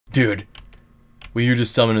Dude, we are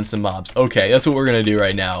just summoning some mobs. Okay, that's what we're gonna do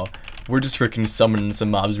right now. We're just freaking summoning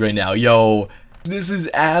some mobs right now. Yo, this is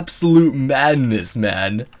absolute madness,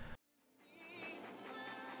 man.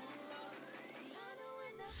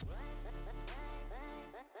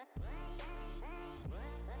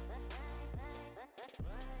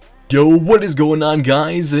 Yo, what is going on,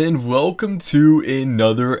 guys, and welcome to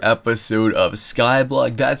another episode of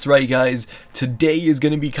Skyblock. That's right, guys, today is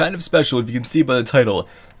going to be kind of special. If you can see by the title,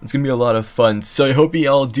 it's going to be a lot of fun, so I hope you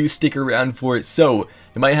all do stick around for it. So,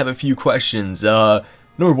 you might have a few questions. Number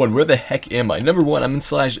one, where the heck am I? Number one, I'm in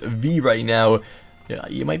 /V right now. Yeah,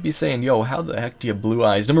 you might be saying, yo, how the heck do you have blue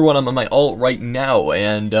eyes? Number one, I'm on my alt right now,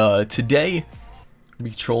 and today be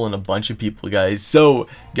trolling a bunch of people, guys. So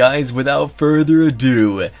guys, without further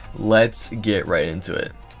ado, let's get right into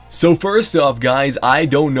it. So first off, guys, I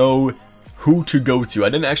don't know who to go to. I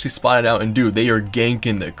didn't actually spot it out, and dude, they are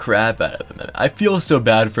ganking the crap out of him. I feel so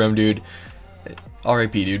bad for him, dude.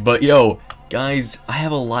 RIP, dude. But yo, guys, I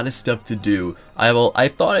have a lot of stuff to do. I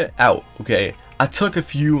thought it out, okay? I took a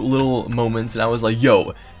few little moments and I was like,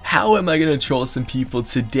 yo, how am I gonna troll some people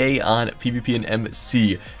today on PvP and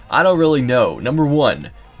MC? I don't really know. Number one,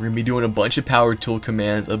 we're gonna be doing a bunch of power tool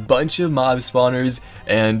commands, a bunch of mob spawners,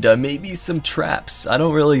 and maybe some traps. I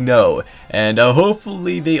don't really know. And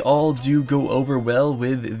hopefully they all do go over well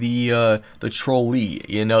with the trollee,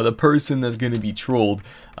 you know, the person that's gonna be trolled.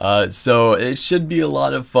 So it should be a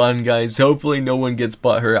lot of fun, guys. Hopefully no one gets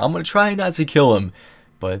butthurt. I'm gonna try not to kill him.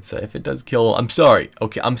 But if it does kill, I'm sorry.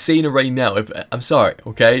 Okay, I'm saying it right now. I'm sorry.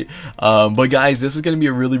 Okay. But guys, this is gonna be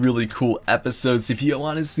a really cool episode. So if you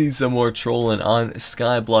want to see some more trolling on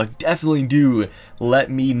Skyblock, definitely do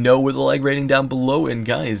let me know with a like rating down below. And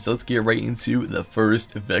guys, let's get right into the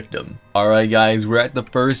first victim. All right, guys, we're at the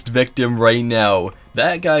first victim right now.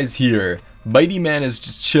 That guy's here. Mighty Man is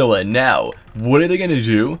just chilling. Now, what are they gonna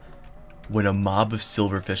do when a mob of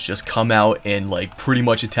silverfish just come out and like pretty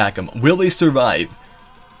much attack them? Will they survive?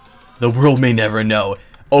 The world may never know.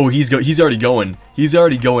 Oh, he's already going. He's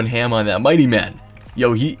already going ham on that Mighty Man.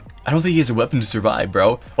 Yo, I don't think he has a weapon to survive,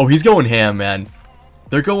 bro. Oh, he's going ham, man.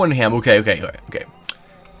 They're going ham. Okay.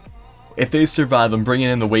 If they survive, I'm bringing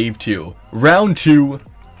in the wave 2. Round 2.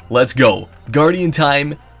 Let's go. Guardian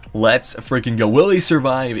time. Let's freaking go. Will they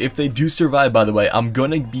survive? If they do survive, by the way, I'm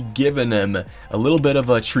gonna be giving them a little bit of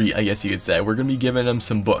a treat, I guess you could say. We're gonna be giving them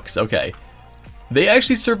some books. Okay. They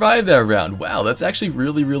actually survived that round. Wow, that's actually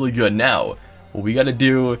really good. Now, what we gotta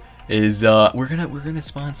do is we're gonna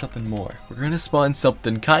spawn something more. We're gonna spawn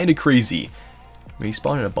something kind of crazy. We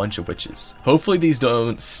spawned a bunch of witches. Hopefully these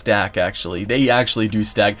don't stack. Actually, they actually do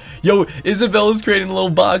stack. Yo, Isabella's creating a little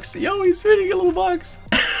box. Yo, he's creating a little box.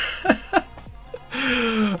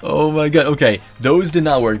 Oh my god. Okay, those did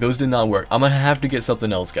not work. Those did not work. I'm gonna have to get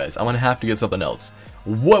something else, guys. I'm gonna have to get something else.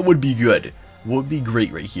 What would be good? What would be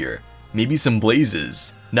great right here? Maybe some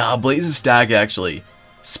blazes. Nah, blazes stack actually.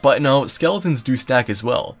 No, skeletons do stack as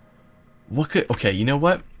well. Okay, you know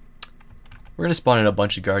what? We're gonna spawn in a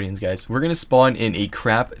bunch of guardians, guys. We're gonna spawn in a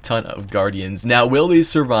crap ton of guardians. Now, will they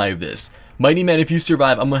survive this? Mighty Man, if you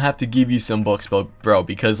survive, I'm gonna have to give you some books, bro,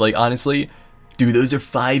 because like honestly, dude, those are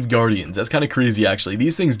 5 guardians. That's kind of crazy actually.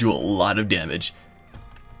 These things do a lot of damage.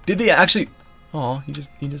 Did they actually? Oh, he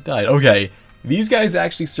just died. Okay. These guys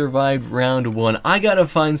actually survived round 1. I gotta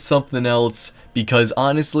find something else because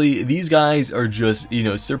honestly, these guys are just, you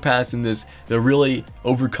know, surpassing this. They're really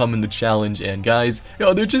overcoming the challenge, and guys,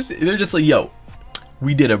 yo, they're just like, yo,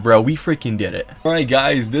 we did it, bro. We freaking did it. All right,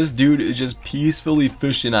 guys, this dude is just peacefully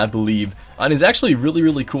fishing, I believe, on his actually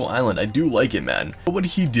really cool island. I do like it, man. What would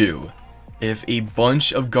he do if a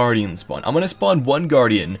bunch of guardians spawn? I'm gonna spawn 1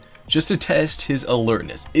 guardian just to test his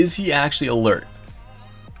alertness. Is he actually alert?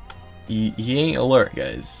 He ain't alert,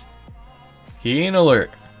 guys. He ain't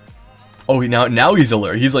alert. Oh, now he's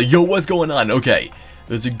alert. He's like, yo, what's going on? Okay,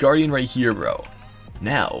 there's a guardian right here, bro.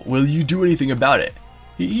 Now, will you do anything about it?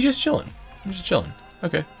 He's just chilling. He's just chilling.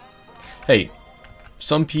 Okay. Hey,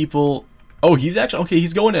 some people... Oh, he's actually... Okay,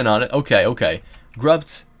 he's going in on it. Okay.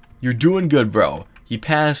 Grupt, you're doing good, bro. He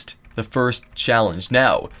passed the first challenge.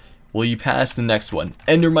 Now, will you pass the next one?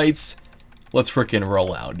 Endermites, let's freaking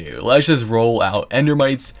roll out, dude. Let's just roll out.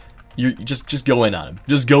 Endermites... You just go in on him.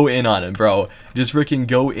 Just go in on him, bro. Just freaking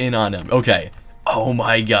go in on him. Okay. Oh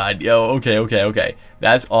my god. Yo, okay.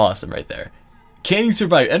 That's awesome right there. Can he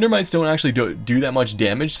survive? Endermites don't actually do that much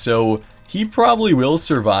damage, so he probably will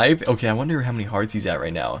survive. Okay, I wonder how many hearts he's at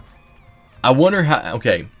right now. I wonder how...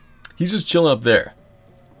 Okay. He's just chilling up there.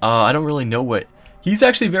 I don't really know what... He's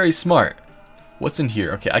actually very smart. What's in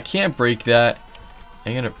here? Okay, I can't break that.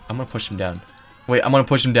 I'm gonna push him down. Wait, I'm gonna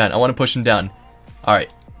push him down. I wanna push him down.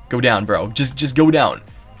 Alright. Go down, bro. Just go down.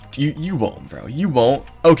 You won't, bro. You won't.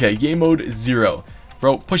 Okay, game mode 0.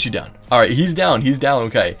 Bro, push you down. Alright, he's down. He's down.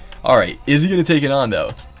 Okay. Alright, is he gonna take it on,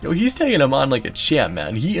 though? Yo, he's taking him on like a champ,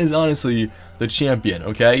 man. He is honestly the champion,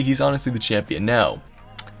 okay? He's honestly the champion. Now,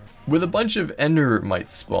 with a bunch of endermites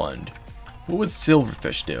spawned, what would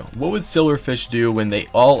silverfish do? What would silverfish do when they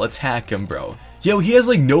all attack him, bro? Yo, he has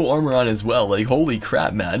like no armor on as well. Like, holy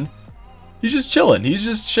crap, man. He's just chilling. He's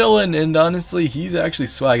just chilling, and honestly, he's actually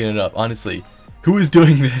swagging it up. Honestly, who is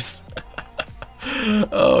doing this?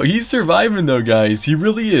 Oh, he's surviving though, guys. He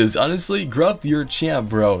really is. Honestly, Grubb, you're a champ,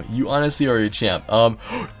 bro. You honestly are a champ.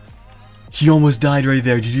 He almost died right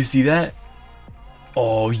there. Did you see that?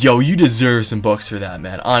 Oh, yo, you deserve some books for that,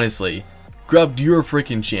 man. Honestly, Grubb, you're a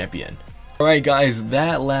freaking champion. Alright, guys,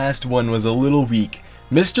 that last one was a little weak.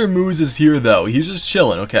 Mr. Moose is here, though. He's just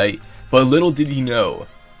chilling, okay? But little did he know,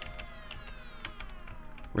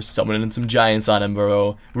 we're summoning some giants on him,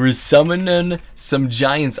 bro. We're summoning some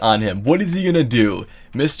giants on him. What is he gonna do?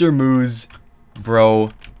 Mr. Moose,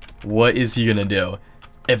 bro, what is he gonna do?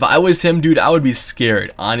 If I was him, dude, I would be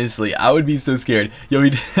scared. Honestly, I would be so scared. Yo,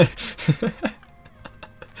 he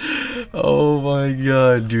oh my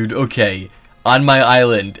god, dude. Okay, on my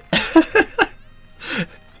island.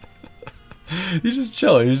 He's just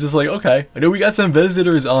chilling. He's just like, okay. I know we got some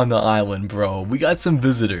visitors on the island, bro. We got some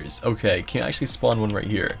visitors. Okay, can I actually spawn one right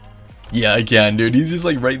here? Yeah, I can, dude. He's just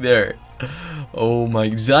like right there. Oh my,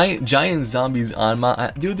 giant zombies on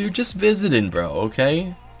my, dude, they're just visiting, bro,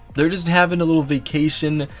 okay? They're just having a little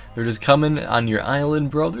vacation. They're just coming on your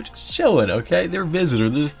island, bro. They're just chilling, okay? They're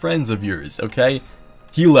visitors. They're friends of yours, okay?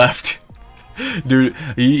 He left. Dude,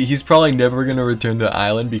 he's probably never gonna return to the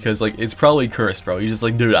island because, like, it's probably cursed, bro. He's just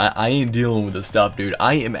like, dude, I ain't dealing with this stuff, dude.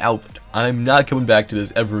 I am out. I'm not coming back to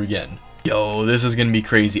this ever again. Yo, this is gonna be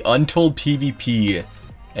crazy. Untold PvP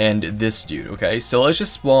and this dude, okay? So let's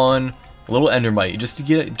just spawn a little endermite just to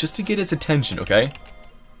get his attention, okay?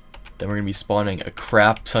 Then we're gonna be spawning a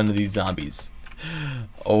crap ton of these zombies.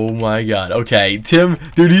 Oh my god. Okay, Tim,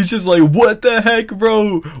 dude, he's just like, what the heck,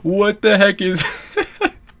 bro? What the heck is...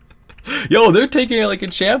 Yo, they're taking it like a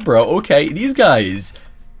champ, bro. Okay, these guys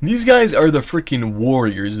are the freaking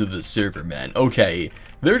warriors of the server, man. Okay,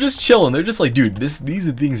 they're just chilling. They're just like, dude,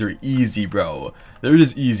 these things are easy, bro. They're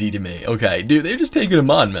just easy to me. Okay, dude, they're just taking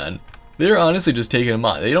them on, man. They're honestly just taking them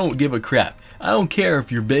on. They don't give a crap. I don't care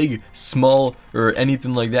if you're big, small, or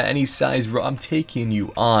anything like that, any size, bro. I'm taking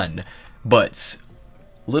you on. But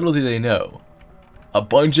little do they know, a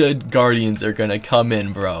bunch of guardians are gonna come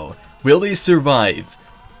in, bro. Will they survive?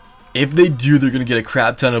 If they do, they're gonna get a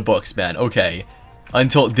crap ton of books, man. Okay.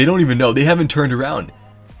 Until they don't even know. They haven't turned around.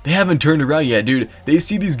 They haven't turned around yet, dude. They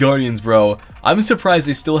see these guardians, bro. I'm surprised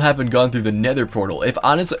they still haven't gone through the nether portal. If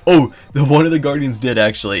honestly, oh, the one of the guardians did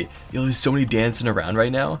actually. Yo, there's so many dancing around right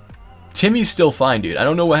now. Timmy's still fine, dude. I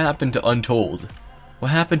don't know what happened to Untold.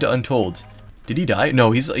 What happened to Untold? Did he die?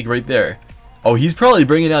 No, he's like right there. Oh, he's probably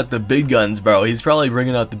bringing out the big guns, bro. He's probably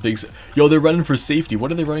bringing out the big... Yo, they're running for safety.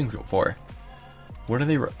 What are they running for? What are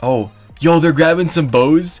they... Oh, yo, they're grabbing some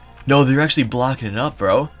bows? No, they're actually blocking it up,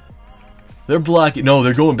 bro. They're blocking... No,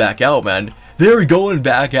 they're going back out, man. They're going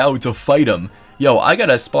back out to fight them. Yo, I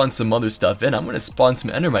gotta spawn some other stuff in. I'm gonna spawn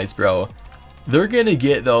some endermites, bro. They're gonna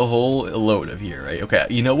get the whole load of here, right? Okay,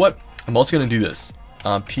 you know what? I'm also gonna do this.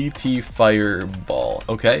 PT Fireball,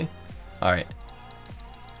 okay? Alright.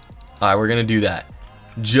 Alright, we're gonna do that.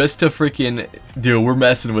 Just to freaking... Dude, we're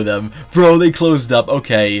messing with them. Bro, they closed up.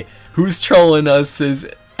 Okay. Who's trolling us is...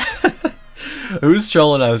 Who's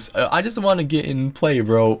trolling us? I just want to get in play,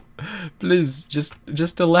 bro. Please,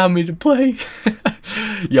 just allow me to play.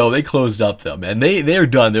 Yo, they closed up though, man. They're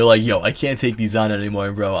done. They're like, yo, I can't take these on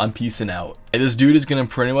anymore, bro. I'm peacing out. And this dude is gonna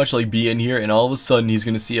pretty much like be in here, and all of a sudden he's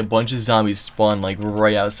gonna see a bunch of zombies spawn like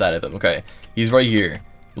right outside of him. Okay, he's right here.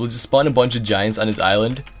 We'll just spawn a bunch of giants on his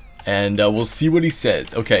island, and we'll see what he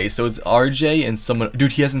says. Okay, so it's RJ and someone.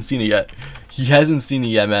 Dude, he hasn't seen it yet. He hasn't seen it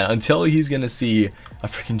yet, man. Until he's gonna see a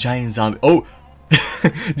freaking giant zombie. Oh.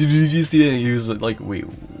 Did you see it? He was like, wait,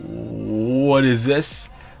 what is this?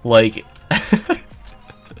 Like,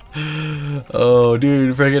 oh,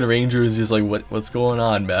 dude, freaking Ranger is just like, what's going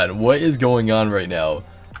on, man? What is going on right now?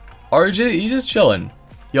 RJ, he's just chilling.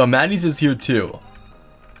 Yo, Maddie's is here too.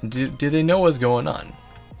 Do they know what's going on?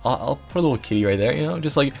 I'll put a little kitty right there, you know,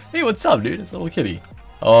 just like, hey, what's up, dude? It's a little kitty.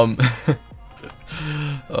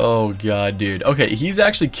 Oh god, dude. Okay, he's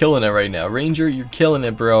actually killing it right now. Ranger, you're killing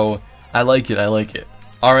it, bro. I like it, I like it.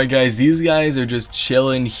 Alright guys, these guys are just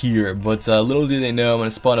chilling here, but little do they know, I'm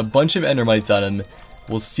gonna spawn a bunch of endermites on them.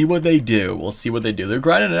 We'll see what they do, we'll see what they do. They're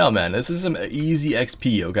grinding it out, man. This is some easy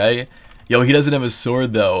XP, okay? Yo, he doesn't have a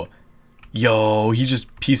sword though. Yo, he's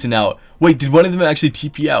just peacing out. Wait, did one of them actually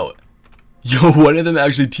TP out? Yo, one of them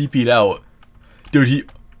actually TP'd out. Dude, he...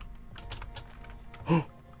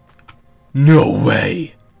 No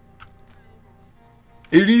way.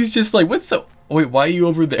 Dude, he's just like, what's up? Wait, why are you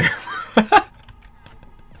over there?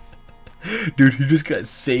 Dude, he just got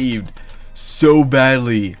saved so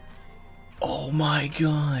badly. Oh my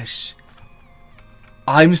gosh.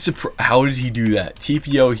 I'm surprised. How did he do that?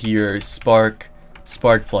 TPO here, spark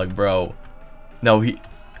plug, bro. No, he...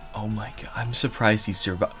 Oh my god, I'm surprised he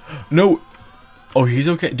survived. No. Oh, he's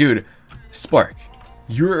okay. Dude, Spark,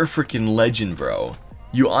 you're a freaking legend, bro.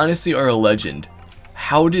 You honestly are a legend.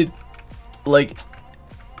 How did... Like...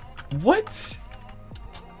 What?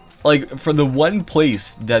 Like, from the one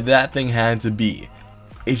place that thing had to be,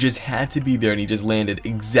 it just had to be there, and he just landed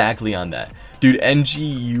exactly on that. Dude,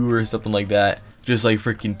 NGU or something like that, just like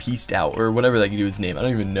freaking pieced out, or whatever that can do his name. I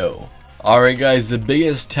don't even know. Alright guys, the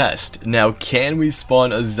biggest test. Now, can we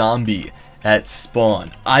spawn a zombie at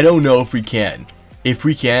spawn? I don't know if we can. If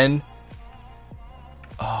we can...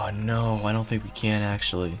 Oh no, I don't think we can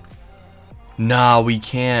actually. Nah, we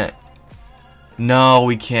can't. No,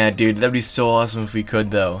 we can't, dude. That'd be so awesome if we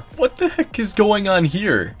could, though. What the heck is going on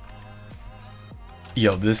here?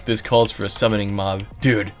 Yo, this calls for a summoning mob.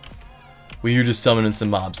 Dude, we're just summoning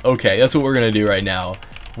some mobs. Okay, that's what we're gonna do right now.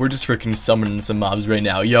 We're just freaking summoning some mobs right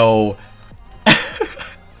now. Yo.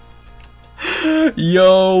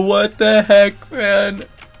 Yo, what the heck, man?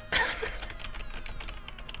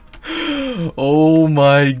 Oh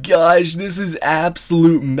my gosh, this is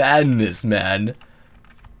absolute madness, man.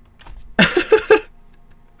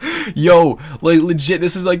 Yo, like legit,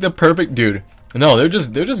 this is like the perfect dude. No, they're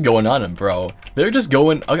just going on him, bro. They're just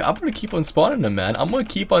going. Okay, I'm gonna keep on spawning him, man. I'm gonna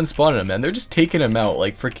keep on spawning him, man. They're just taking him out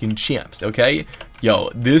like freaking champs, okay? Yo,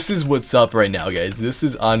 this is what's up right now, guys. This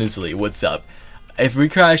is honestly what's up. If we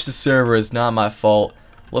crash the server, it's not my fault.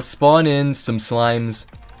 Let's spawn in some slimes.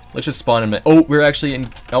 Let's just spawn him in. Oh, we're actually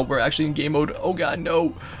in game mode. Oh god,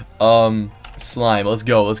 no. Slime. Let's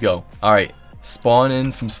go. Let's go. All right, spawn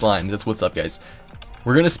in some slimes. That's what's up, guys.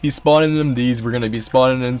 We're gonna be spawning in these. We're gonna be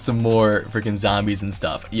spawning in some more freaking zombies and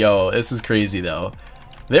stuff. Yo, this is crazy though.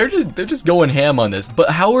 They're just going ham on this. But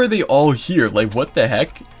how are they all here? Like, what the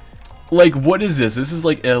heck? Like, what is this? This is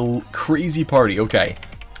like a crazy party. Okay.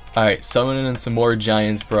 All right, summoning in some more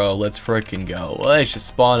giants, bro. Let's freaking go. Let's just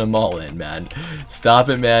spawn them all in, man. Stop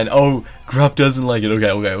it, man. Oh, Grupp doesn't like it.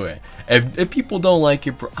 Okay. If people don't like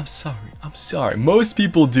it, bro, I'm sorry. Most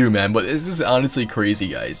people do, man. But this is honestly crazy,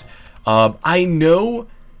 guys. I know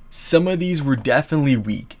some of these were definitely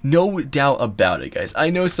weak. No doubt about it, guys. I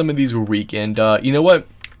know some of these were weak, and you know what?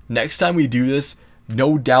 Next time we do this,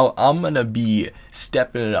 no doubt I'm gonna be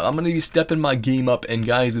stepping it up. I'm gonna be stepping my game up, and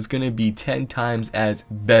guys, it's gonna be 10 times as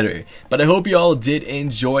better. But I hope y'all did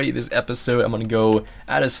enjoy this episode. I'm gonna go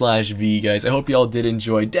at a /V, guys. I hope y'all did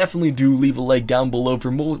enjoy. Definitely do leave a like down below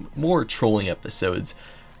for more trolling episodes.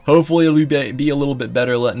 Hopefully it'll be a little bit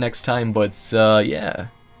better next time, but yeah.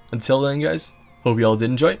 Until then, guys, hope y'all did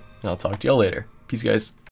enjoy, and I'll talk to y'all later. Peace, guys.